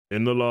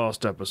In the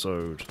last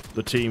episode,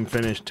 the team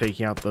finished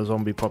taking out the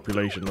zombie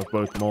population of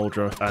both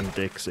Muldraugh and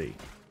Dixie.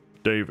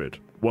 David,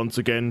 once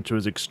again to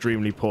his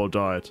extremely poor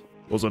diet,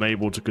 was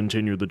unable to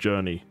continue the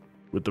journey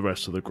with the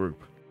rest of the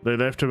group. They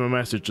left him a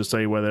message to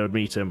say where they would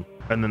meet him,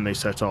 and then they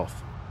set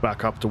off,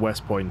 back up to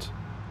West Point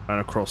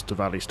and across to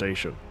Valley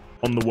Station.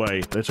 On the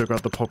way, they took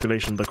out the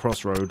population of the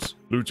crossroads,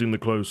 looting the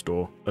clothes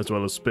store, as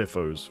well as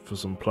spiffos for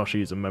some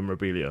plushies and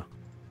memorabilia.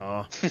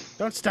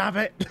 Don't stab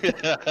it!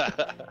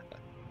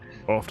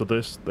 After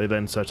this, they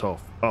then set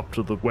off, up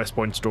to the West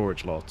Point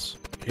storage lots.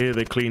 Here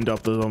they cleaned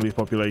up the zombie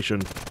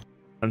population,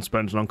 and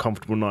spent an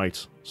uncomfortable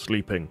night,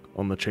 sleeping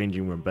on the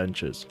changing room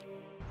benches.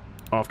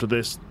 After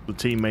this, the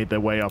team made their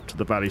way up to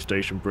the Valley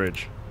Station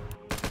bridge,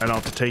 and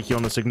after taking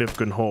on a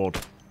significant horde,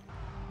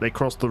 they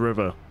crossed the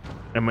river,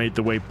 and made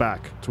their way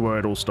back to where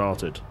it all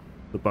started,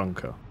 the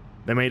bunker.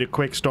 They made a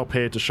quick stop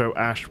here to show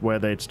Ash where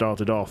they'd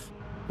started off,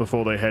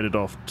 before they headed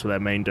off to their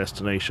main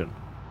destination,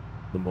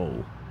 the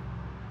mall.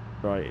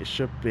 Right, it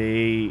should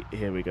be...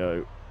 here we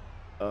go.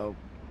 Oh,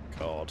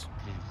 God.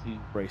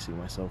 Bracing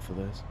myself for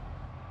this.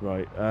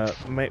 Right,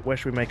 where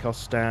should we make our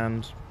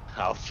stand?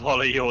 I'll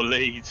follow your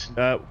lead.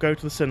 Go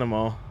to the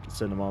cinema. The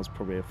cinema's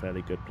probably a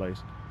fairly good place.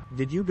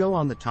 Did you go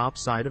on the top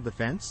side of the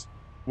fence?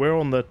 We're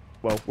on the...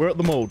 well, we're at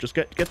the mall. Just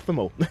get to the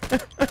mall.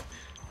 At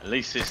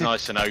least it's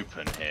nice and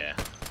open here.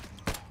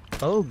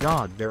 Oh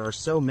God, there are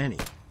so many.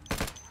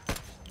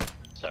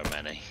 So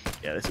many.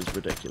 Yeah, this is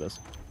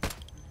ridiculous.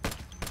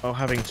 Oh,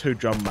 having 2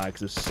 drum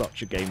mags is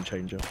such a game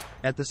changer.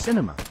 At the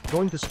cinema,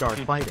 going to start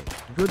fighting.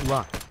 Good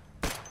luck.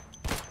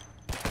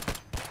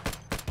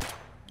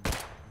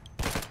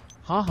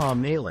 Haha,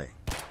 melee.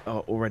 Oh,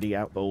 already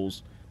out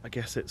balls. I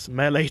guess it's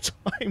melee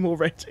time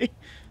already.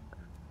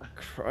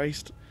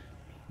 Christ.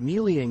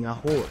 Meleeing a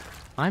horde.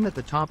 I'm at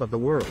the top of the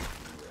world.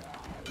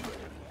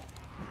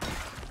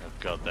 Oh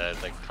God, they're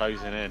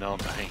closing in,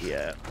 aren't they?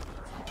 Yeah.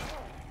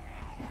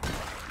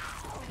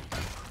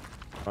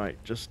 Right,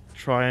 just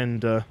try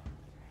and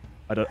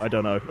I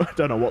don't know. I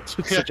don't know what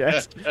to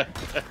suggest.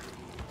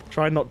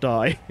 Try and not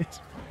die.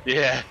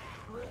 Yeah.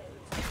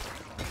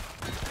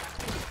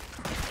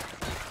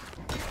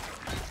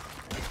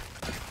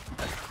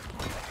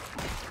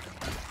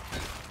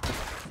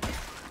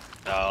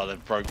 Oh, they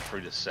broke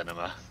through the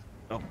cinema.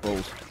 Oh,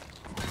 balls.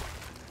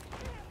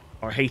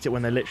 I hate it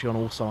when they're literally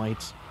on all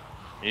sides.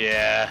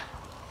 Yeah.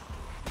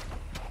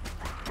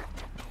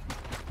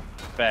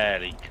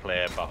 Fairly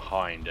clear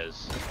behind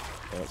us.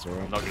 Oh, that's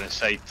alright. I'm not going to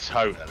say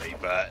totally,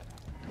 but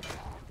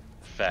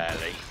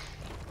fairly.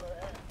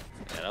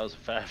 Yeah, that was a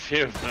fair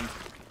few of them.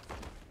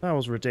 That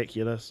was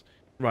ridiculous.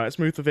 Right, let's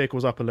move the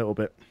vehicles up a little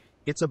bit.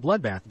 It's a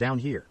bloodbath down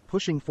here,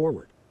 pushing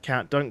forward.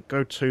 Cat, don't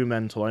go too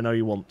mental. I know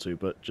you want to,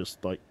 but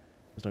just, like,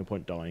 there's no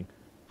point dying.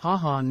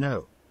 Haha,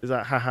 no. Is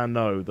that haha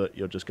no that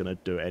you're just going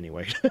to do it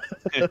anyway?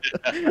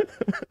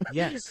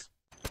 Yes.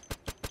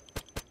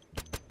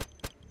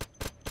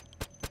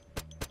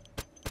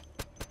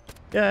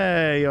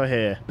 Yay, you're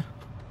here.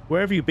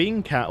 Where have you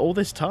been, Cat, all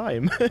this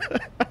time?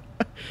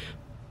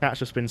 Cat's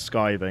just been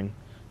skiving.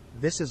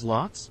 This is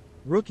lots?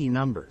 Rookie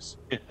numbers.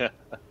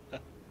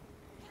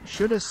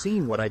 Should have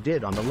seen what I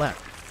did on the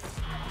left.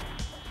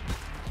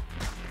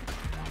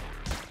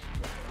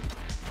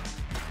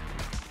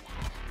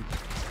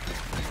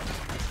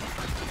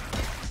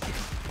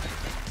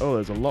 Oh,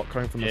 there's a lot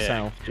coming from the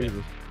south.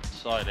 Jesus.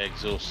 Slightly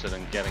exhausted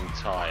and getting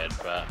tired,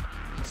 but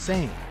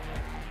Same.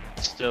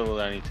 still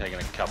only taking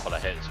a couple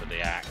of hits with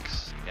the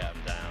axe to get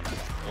them down.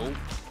 Oh.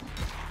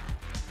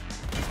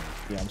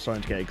 Yeah, I'm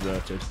starting to get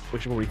exerted. We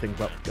should probably think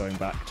about going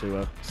back to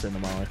a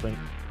cinema, I think.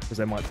 Because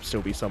there might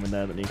still be some in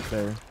there that need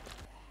clearing.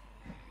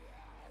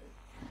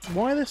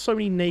 Why are there so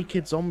many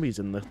naked zombies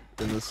in the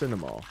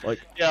cinema? Like,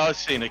 Yeah, I've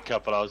seen a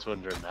couple, I was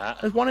wondering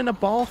that. there's one in a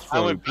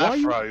bathrobe. Oh, in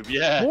bathrobe,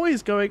 yeah. What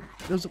is going...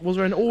 Was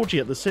there an orgy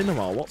at the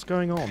cinema? What's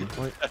going on?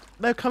 Like,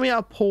 they're coming out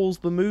of Paul's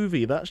the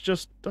movie. That's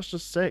just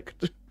sick.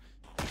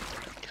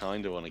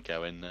 Kind of want to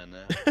go in there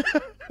now.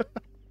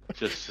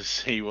 Just to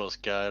see what's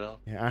going on.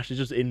 Yeah, Ash is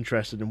just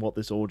interested in what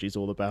this orgy's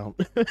all about.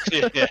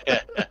 Yeah.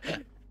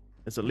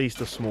 There's at least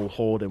a small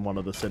horde in one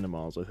of the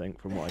cinemas, I think,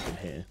 from what I can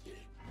hear.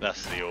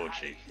 That's the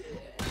orgy.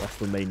 That's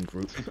the main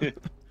group.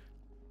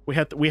 we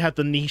had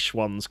the niche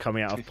ones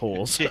coming out of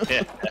Paul's.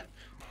 Yeah.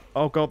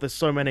 Oh God, there's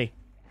so many.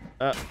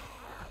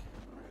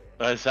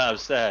 Where's that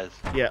upstairs?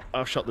 Yeah,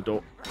 I'll shut the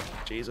door.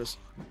 Jesus.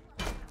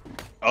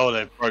 Oh,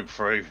 they broke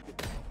through.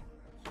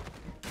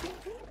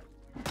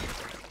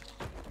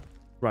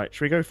 Right,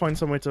 should we go find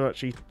somewhere to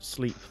actually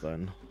sleep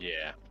then?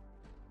 Yeah.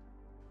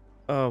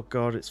 Oh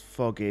God, it's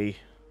foggy.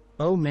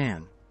 Oh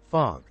man,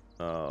 fog.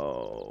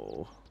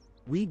 Oh.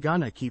 We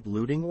gonna keep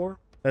looting or?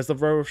 There's the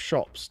row of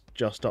shops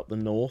just up the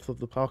north of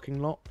the parking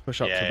lot.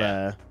 Push up to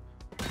there.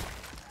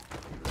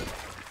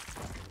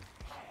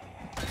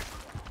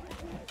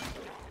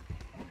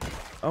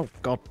 Oh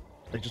God,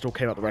 they just all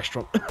came out the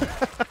restaurant.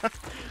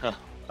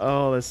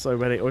 Oh, there's so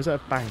many. Or is that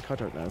a bank? I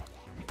don't know.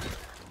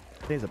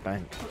 I think it's a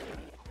bank.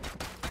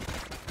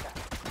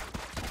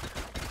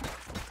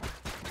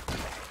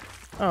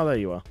 Oh, there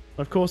you are.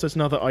 Of course, there's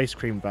another ice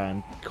cream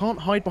van. Can't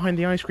hide behind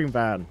the ice cream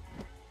van.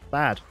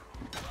 Bad.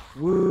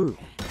 Woo!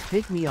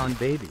 Take me on,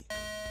 baby.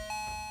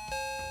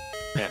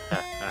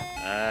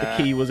 The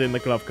key was in the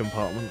glove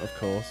compartment, of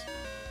course.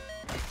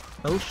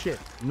 Oh shit,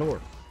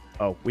 north.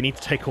 Oh, we need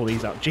to take all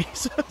these out.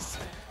 Jesus.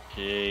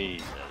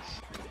 Jesus.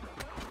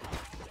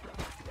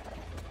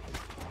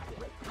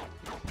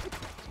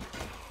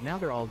 Now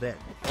they're all dead.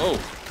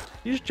 Oh.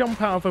 You just jump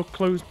out of a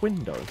closed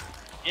window.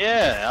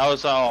 Yeah, I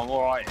was like, oh, I'm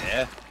alright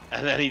here.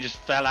 And then he just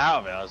fell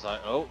out of it. I was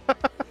like, oh.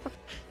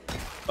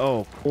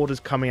 Oh, order's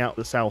coming out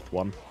the south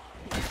one.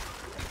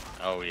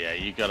 Oh yeah,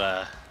 you got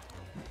a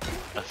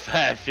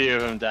fair few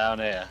of them down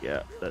here.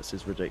 Yeah, this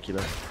is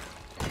ridiculous.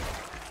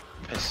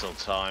 Pistol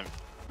time.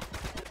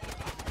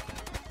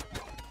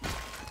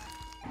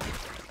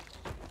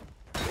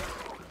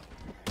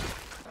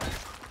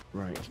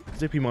 Right,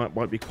 Zippy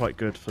might be quite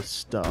good for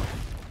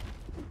stuff.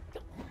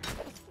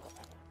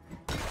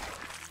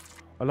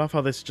 I love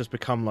how this has just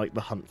become like the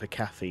hunt for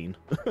caffeine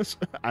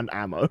and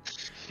ammo.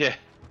 Yeah.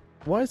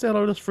 Why is there a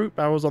load of fruit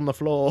barrels on the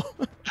floor?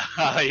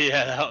 Oh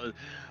yeah, that was...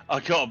 I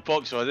got a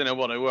box, so I didn't know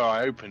what they were.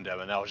 I opened them,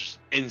 and I was just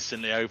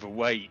instantly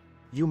overweight.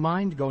 You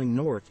mind going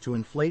north to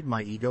inflate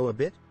my ego a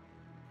bit?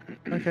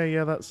 Okay,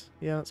 yeah, that's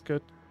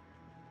good.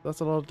 That's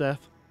a lot of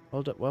death.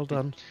 Well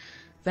done.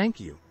 Thank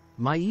you.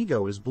 My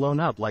ego is blown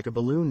up like a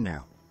balloon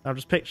now. Now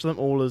just picture them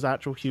all as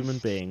actual human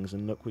beings,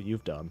 and look what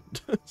you've done.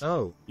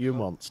 Oh. You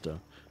monster.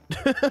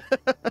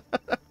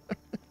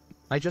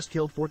 I just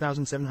killed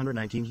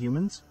 4,719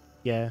 humans?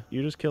 Yeah,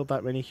 you just killed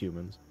that many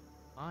humans.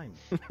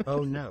 Oh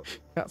no.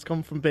 That's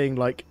gone from being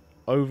like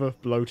over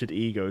bloated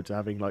ego to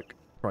having like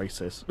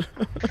crisis.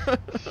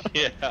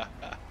 Yeah.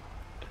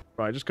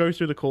 Right, just go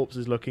through the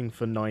corpses looking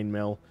for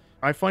 9mm.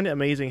 I find it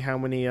amazing how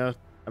many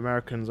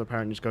Americans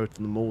apparently just go to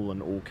the mall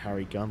and all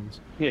carry guns.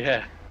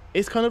 Yeah.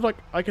 It's kind of like,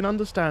 I can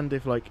understand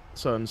if like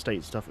certain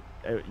states stuff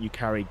you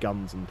carry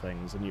guns and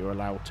things and you're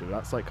allowed to.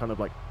 That's like kind of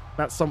like,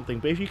 that's something.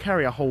 But if you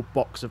carry a whole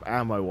box of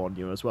ammo on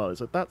you as well,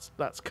 it's like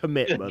that's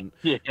commitment.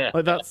 Yeah.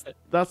 Like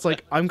that's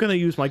like, I'm gonna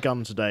use my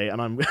gun today,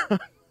 and I'm.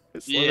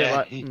 It's Yeah.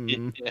 like,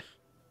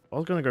 I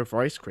was gonna go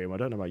for ice cream. I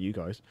don't know about you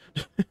guys.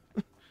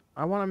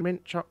 I want a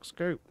mint choc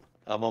scoop.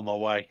 I'm on my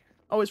way.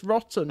 Oh, it's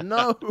rotten.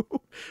 No,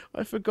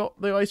 I forgot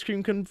the ice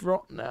cream can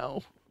rot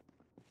now.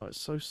 Oh,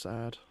 it's so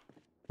sad.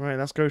 Right,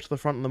 let's go to the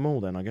front of the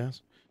mall then, I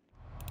guess.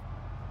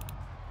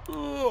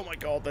 Oh my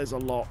god, there's a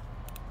lot.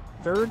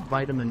 Third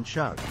vitamin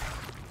chug.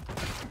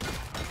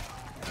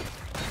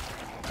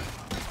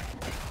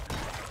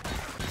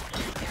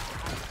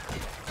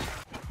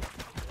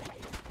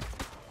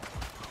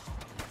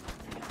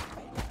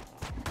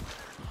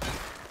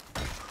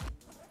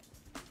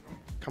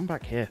 Come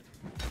back here.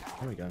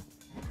 There we go.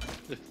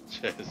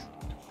 Cheers.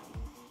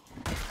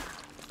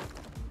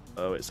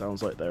 Oh, it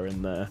sounds like they're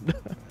in there.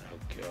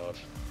 Oh god.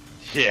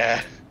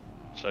 Yeah.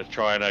 Should I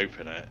try and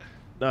open it?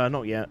 No,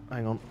 not yet.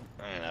 Hang on.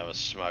 I'm gonna have a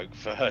smoke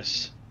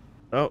first.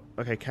 Oh,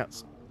 okay,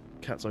 cats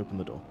open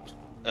the door.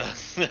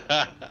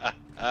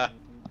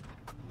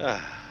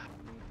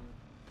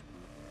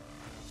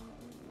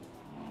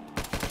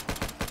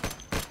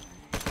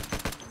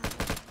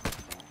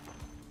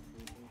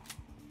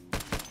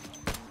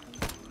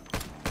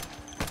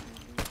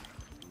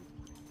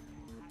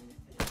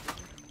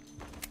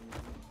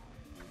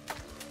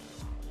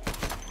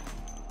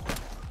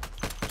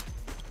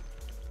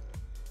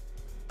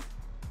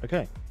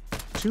 Okay.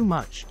 Too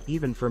much,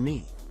 even for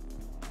me.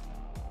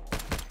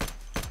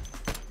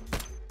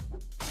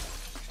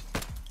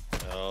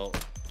 Oh.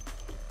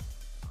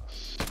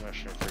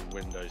 Smashing through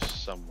windows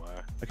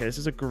somewhere. Okay, this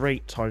is a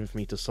great time for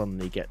me to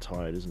suddenly get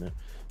tired, isn't it?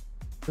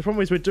 The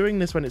problem is we're doing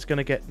this when it's going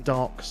to get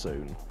dark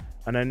soon,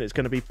 and then it's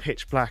going to be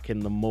pitch black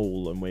in the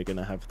mall, and we're going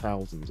to have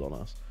thousands on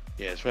us.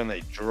 Yeah, it's when they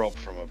drop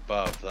from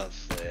above.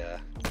 That's the.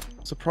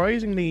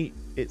 Surprisingly,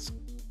 it's,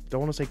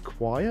 don't want to say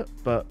quiet,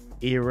 but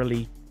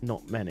eerily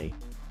not many.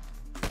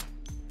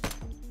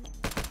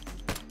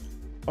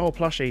 Oh,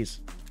 plushies.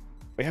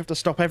 We have to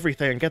stop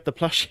everything and get the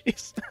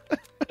plushies.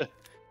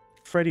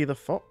 Freddy the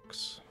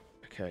Fox.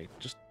 Okay,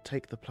 just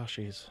take the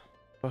plushies.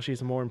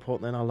 Plushies are more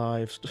important than our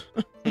lives.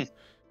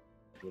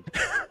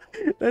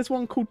 There's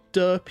one called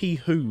Derpy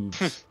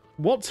Hooves.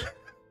 What?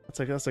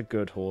 That's a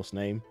good horse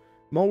name.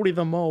 Moldy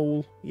the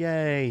Mole.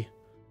 Yay.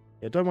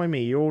 Yeah, don't mind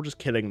me. You're all just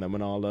killing them,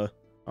 and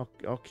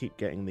I'll keep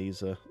getting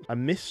these. A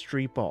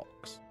mystery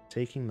box.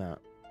 Taking that.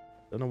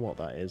 Don't know what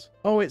that is.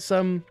 Oh, it's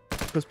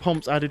because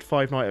Pomps added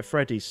Five Nights at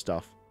Freddy's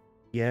stuff.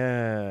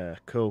 Yeah,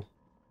 cool.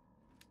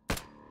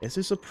 This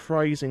is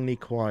surprisingly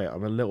quiet.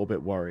 I'm a little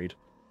bit worried.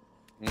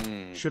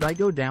 Should I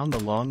go down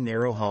the long,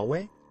 narrow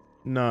hallway?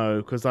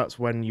 No, because that's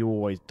when you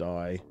always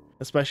die.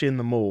 Especially in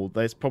the mall.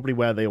 That's probably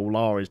where they all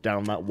are, is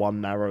down that one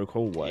narrow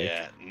hallway.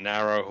 Yeah,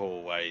 narrow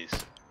hallways.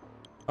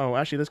 Oh,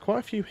 actually, there's quite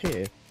a few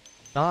here.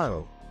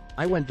 Oh,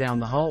 I went down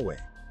the hallway.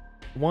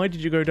 Why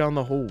did you go down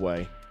the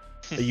hallway?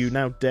 Are you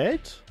now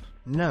dead?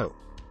 No.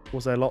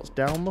 Was there lots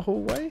down the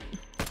hallway?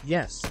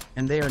 Yes,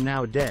 and they are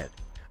now dead.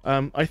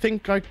 I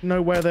think I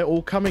know where they're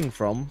all coming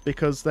from,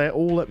 because they're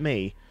all at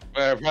me.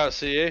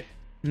 Whereabouts are you?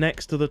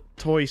 next to the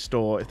toy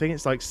store. I think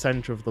it's like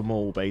center of the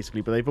mall,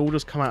 basically, but they've all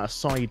just come out a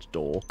side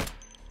door.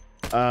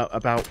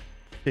 About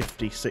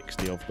 50,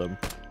 60 of them.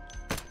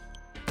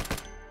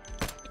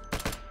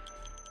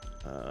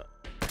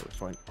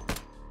 Fine.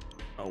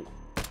 Oh.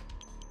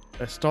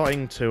 They're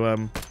starting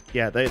to,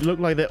 yeah, they look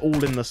like they're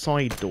all in the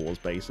side doors,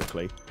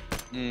 basically.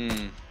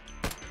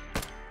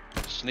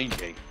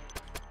 Sneaky.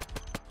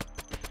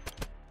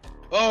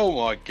 Oh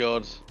my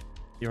god.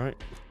 You right?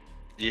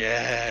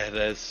 Yeah,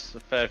 there's a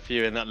fair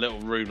few in that little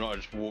room that I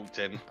just walked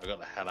in. I got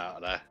the hell out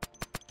of there.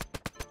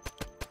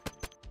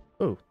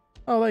 Oh.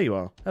 Oh, there you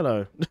are.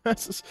 Hello.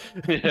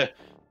 Yeah.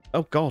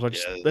 Oh god,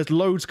 there's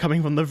loads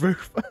coming from the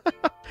roof.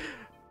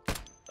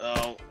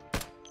 Oh.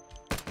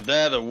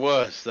 They're the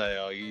worst, they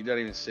are. You don't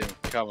even see them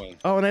coming.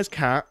 Oh, and there's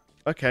Cat.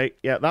 Okay,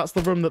 yeah, that's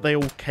the room that they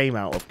all came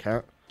out of,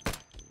 Cat.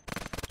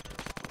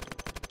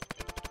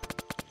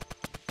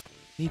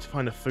 Need to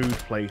find a food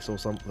place or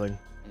something.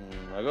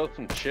 I got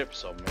some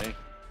chips on me.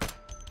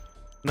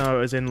 No,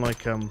 as in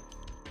like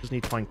just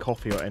need to find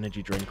coffee or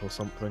energy drink or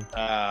something.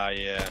 Ah,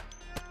 yeah.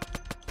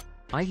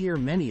 I hear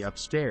many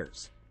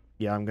upstairs.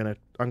 Yeah, I'm gonna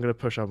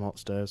push up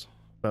upstairs,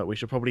 but we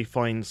should probably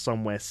find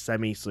somewhere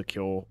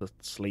semi-secure to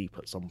sleep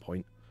at some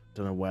point.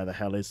 Don't know where the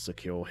hell is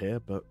secure here,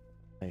 but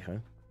hey ho.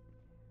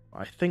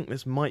 I think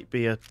this might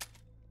be a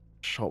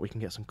shop we can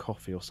get some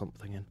coffee or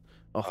something in.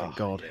 Oh, thank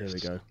God! Yes. Here we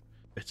go.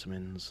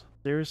 Vitamins.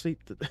 Seriously,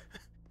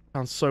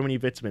 found so many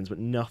vitamins, but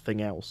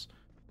nothing else.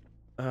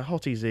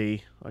 Hottie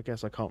Z. I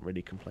guess I can't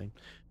really complain.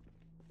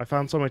 I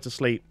found somewhere to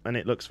sleep, and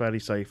it looks fairly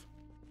safe.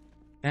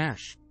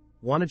 Ash,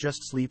 wanna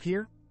just sleep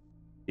here?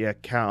 Yeah,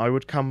 Cat. I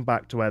would come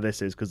back to where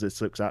this is because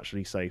this looks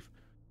actually safe.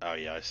 Oh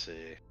yeah, I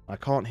see. I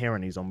can't hear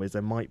any zombies.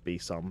 There might be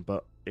some,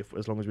 but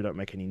as long as we don't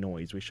make any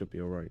noise, we should be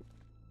all right.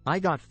 I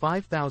got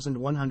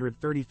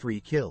 5,133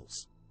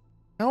 kills.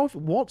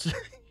 What?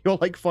 You're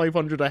like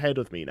 500 ahead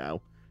of me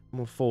now. I'm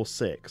on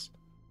 4-6.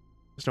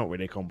 It's not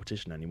really a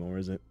competition anymore,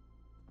 is it?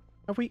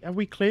 Have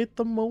we cleared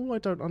them all? I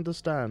don't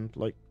understand.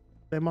 Like,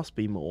 there must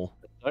be more.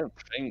 I don't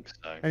think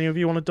so. Any of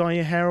you want to dye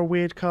your hair a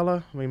weird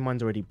colour? I mean,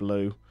 mine's already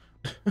blue.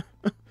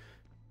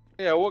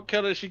 Yeah, what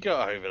colours you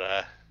got over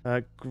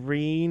there?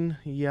 Green,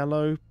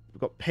 yellow. We've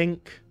got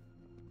pink.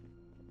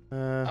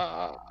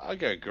 I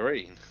go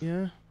green.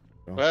 Yeah.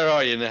 Where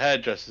are you in the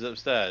hairdressers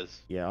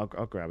upstairs? Yeah,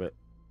 I'll grab it.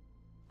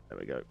 There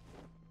we go.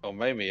 Or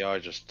maybe I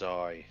just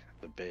dye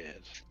the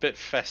beard. Bit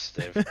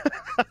festive.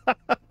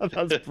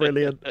 That's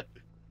brilliant.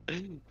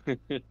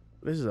 This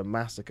is a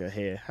massacre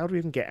here. How do we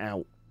even get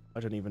out?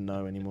 I don't even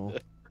know anymore.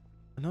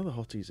 Another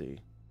Hottie Z.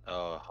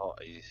 Oh,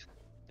 hotties.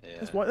 Yeah.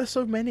 That's why there's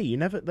so many.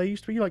 They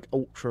used to be like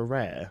ultra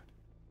rare.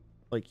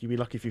 Like you'd be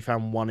lucky if you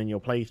found one in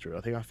your playthrough.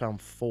 I think I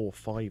found 4 or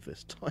 5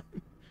 this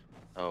time.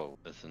 Oh,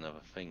 there's another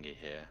thingy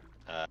here.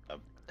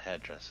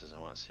 Hairdressers. I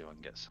want to see if I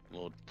can get some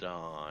more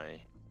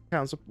dye.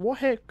 Counts. What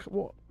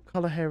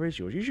colour hair is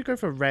yours? You should go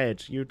for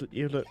red. You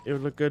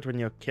look good when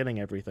you're killing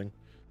everything.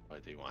 I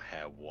do my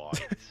hair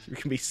white. You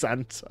can be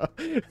Santa.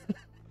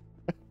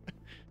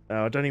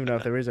 I don't even know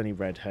if there is any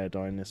red hair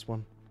dye in this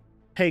one.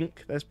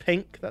 Pink. There's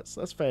pink.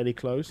 That's fairly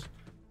close.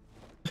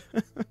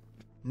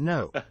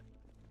 No.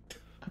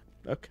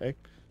 Okay.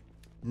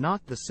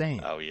 Not the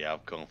same. Oh yeah,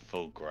 I've gone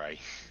full grey.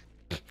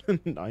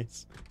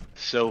 Nice.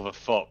 Silver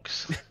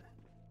fox.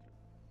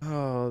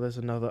 Oh, there's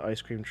another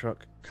ice cream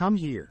truck. Come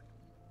here.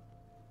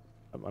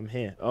 I'm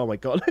here. Oh my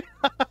god.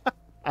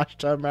 Ash,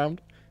 turn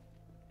round.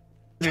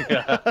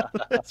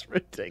 That's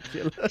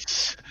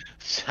ridiculous.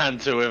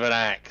 Santa with an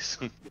axe.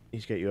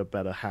 Need to get you a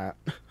better hat.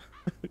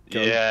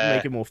 Yeah.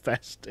 Make it more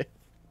festive.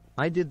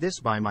 I did this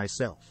by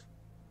myself.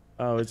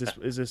 Oh, is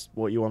this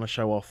what you want to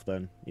show off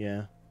then?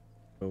 Yeah.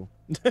 Cool.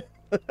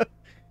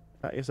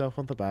 Pat yourself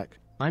on the back.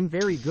 I'm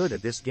very good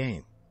at this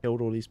game.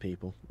 Killed all these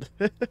people.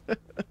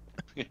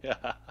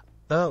 Yeah.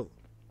 Oh.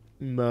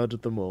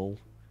 Murdered them all.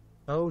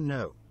 Oh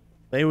no.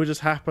 They were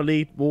just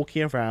happily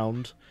walking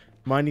around,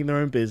 minding their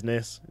own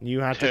business, and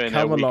you had to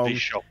come along.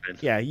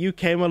 Yeah, you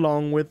came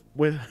along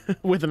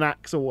with an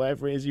axe or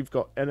whatever it is you've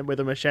got, and with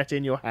a machete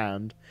in your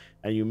hand,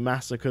 and you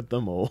massacred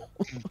them all.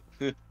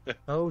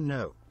 Oh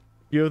no.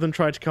 Few of them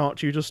tried to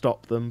cart you to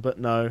stop them, but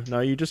no,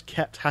 you just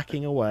kept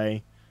hacking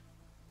away.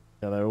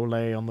 Yeah, they all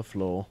lay on the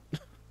floor.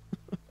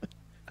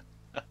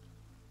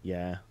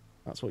 Yeah,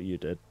 that's what you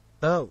did.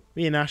 Oh.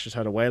 Me and Ash just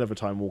had a whale of a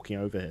time walking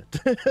over here.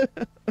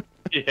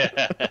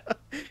 Yeah.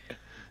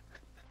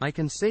 I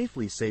can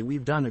safely say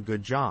we've done a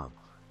good job.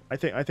 I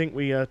think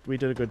we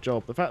did a good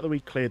job. The fact that we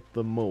cleared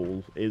the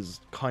mall is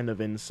kind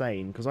of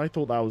insane, because I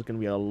thought that was going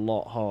to be a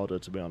lot harder,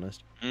 to be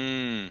honest.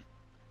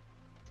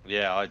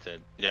 Yeah, I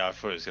did. Yeah, I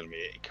thought it was going to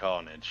be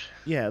carnage.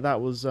 Yeah,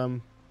 that was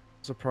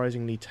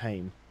surprisingly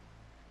tame.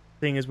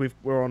 Thing is,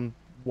 we're on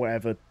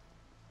whatever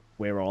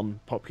we're on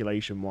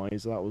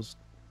population-wise. I was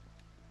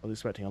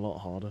expecting a lot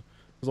harder.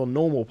 Because on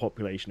normal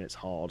population, it's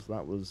hard.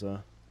 That was.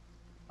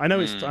 I know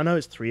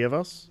it's 3 of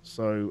us,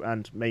 so,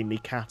 and mainly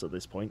Cat at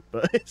this point,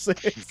 but it's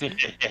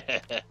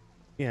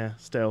yeah,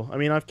 still. I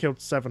mean, I've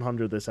killed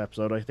 700 this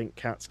episode. I think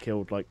Cat's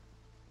killed like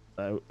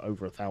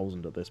over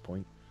 1,000 at this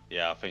point.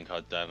 Yeah, I think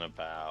I'd done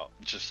about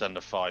just under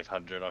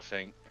 500, I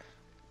think.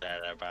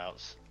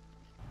 Thereabouts.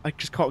 I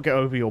just can't get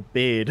over your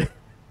beard.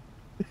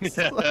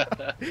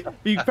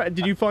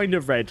 Did you find a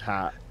red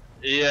hat?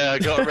 Yeah, I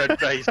got a red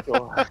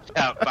baseball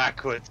out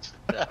backwards.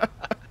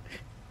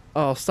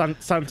 Oh,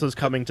 Santa's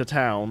coming to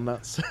town.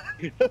 That's.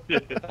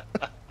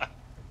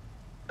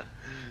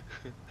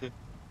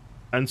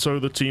 And so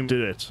the team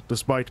did it,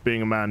 despite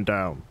being a man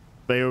down.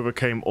 They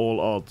overcame all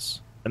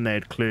odds, and they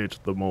had cleared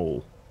them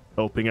all,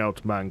 helping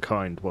out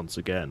mankind once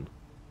again.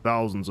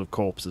 Thousands of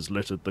corpses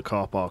littered the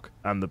car park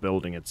and the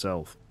building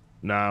itself.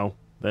 Now,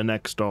 their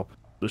next stop,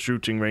 the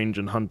shooting range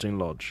and hunting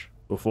lodge,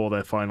 before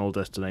their final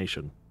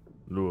destination,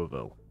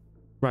 Louisville.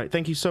 Right,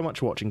 thank you so much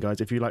for watching,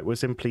 guys. If you like what we're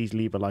seeing, please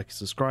leave a like and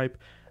subscribe.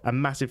 A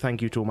massive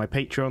thank you to all my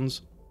Patreons: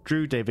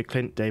 Drew, David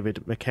Clint,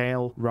 David,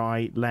 Mikhail,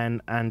 Rye,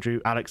 Len, Andrew,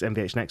 Alex,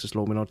 MVH Nexus,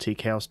 Lawminor, T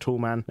Chaos,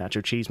 Toolman,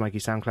 Nacho Cheese, Mikey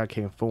SoundCloud,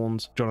 King of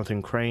Thorns,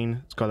 Jonathan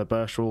Crane, Skylar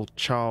Burshall,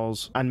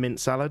 Charles, and Mint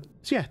Salad.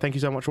 So yeah, thank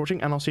you so much for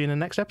watching, and I'll see you in the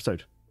next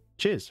episode.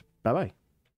 Cheers. Bye-bye.